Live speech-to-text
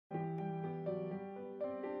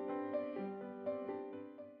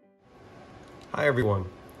Hi everyone.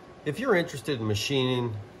 If you're interested in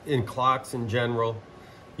machining, in clocks in general,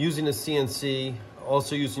 using a CNC,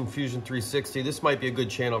 also using Fusion 360, this might be a good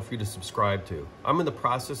channel for you to subscribe to. I'm in the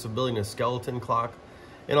process of building a skeleton clock,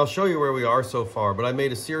 and I'll show you where we are so far, but I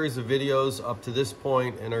made a series of videos up to this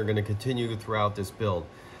point and are going to continue throughout this build.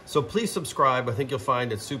 So please subscribe. I think you'll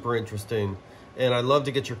find it super interesting, and I'd love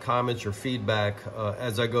to get your comments, your feedback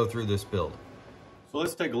as I go through this build. So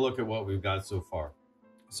let's take a look at what we've got so far.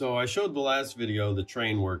 So I showed the last video, the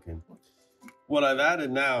train working. What I've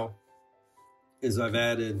added now is I've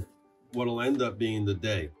added what will end up being the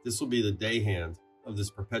day. This will be the day hand of this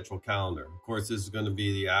perpetual calendar. Of course, this is going to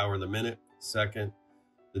be the hour, the minute, second.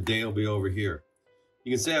 The day will be over here.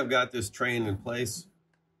 You can see I've got this train in place.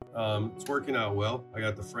 It's working out well. I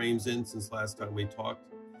got the frames in since last time we talked.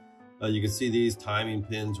 You can see these timing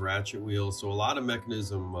pins, ratchet wheels. So a lot of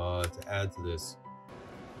mechanism to add to this.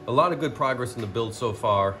 A lot of good progress in the build so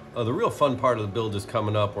far. The real fun part of the build is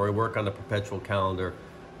coming up, where I work on the perpetual calendar.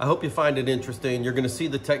 I hope you find it interesting. You're going to see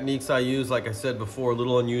the techniques I use. Like I said before, a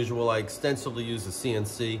little unusual. I extensively use the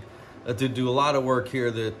CNC to do a lot of work here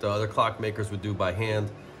that other clockmakers would do by hand.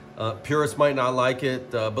 Purists might not like it,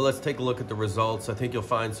 but let's take a look at the results. I think you'll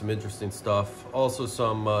find some interesting stuff. Also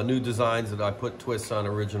some new designs that I put twists on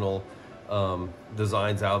original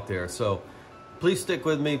designs out there. So please stick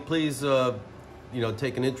with me. Please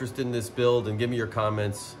take an interest in this build and give me your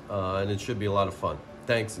comments, and it should be a lot of fun.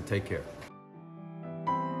 Thanks and take care.